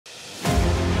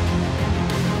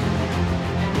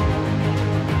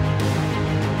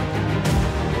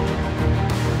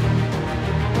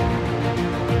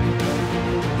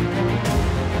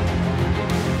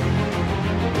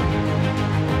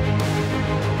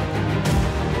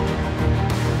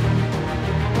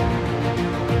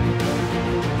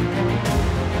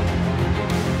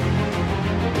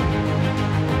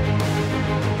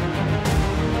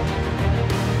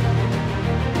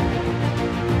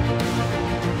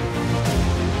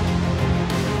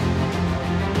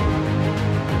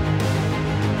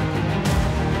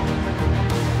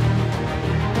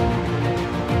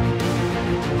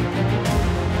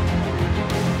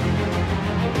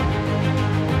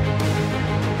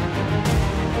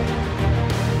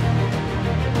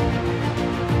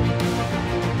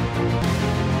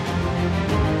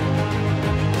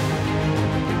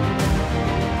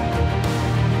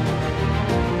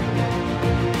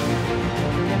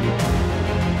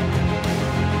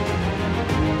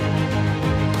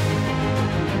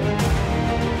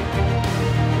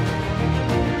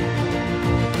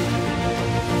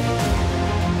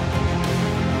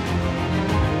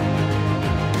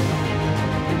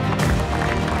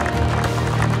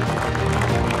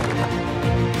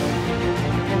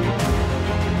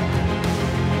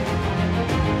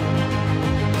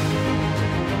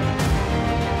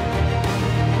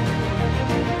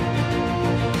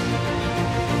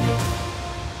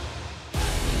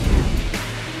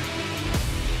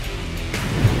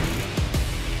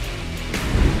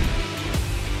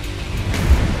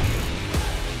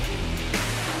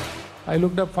I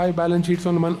looked up 5 balance sheets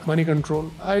on Moneycontrol.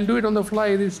 I'll do it on the fly.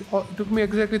 It took me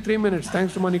exactly 3 minutes,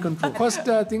 thanks to Moneycontrol. First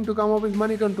thing to come up is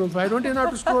Moneycontrol, so I don't even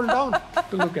have to scroll down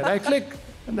to look at it. I click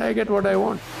and I get what I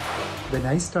want. When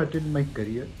I started my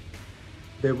career,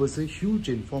 there was a huge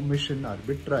information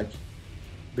arbitrage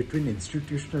between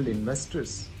institutional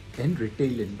investors and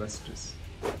retail investors.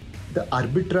 The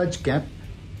arbitrage gap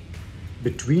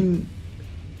between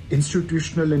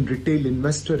institutional and retail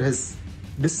investor has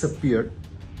disappeared,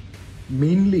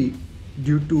 mainly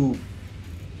due to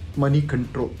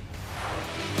Moneycontrol.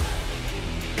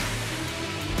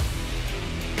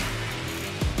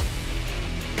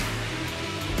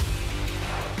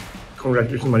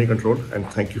 Congratulations, Moneycontrol, and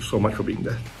thank you so much for being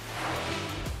there.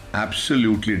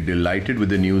 Absolutely delighted with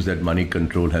the news that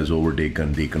Moneycontrol has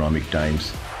overtaken the Economic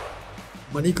Times.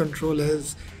 Moneycontrol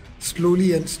has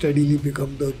slowly and steadily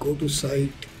become the go-to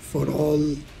site for all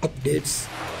updates.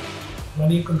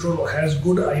 Moneycontrol has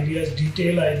good ideas,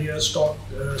 detailed ideas, stock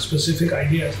specific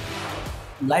ideas.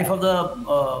 Life of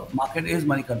the market is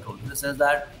Moneycontrol in the sense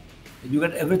that you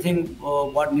get everything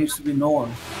what needs to be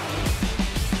known.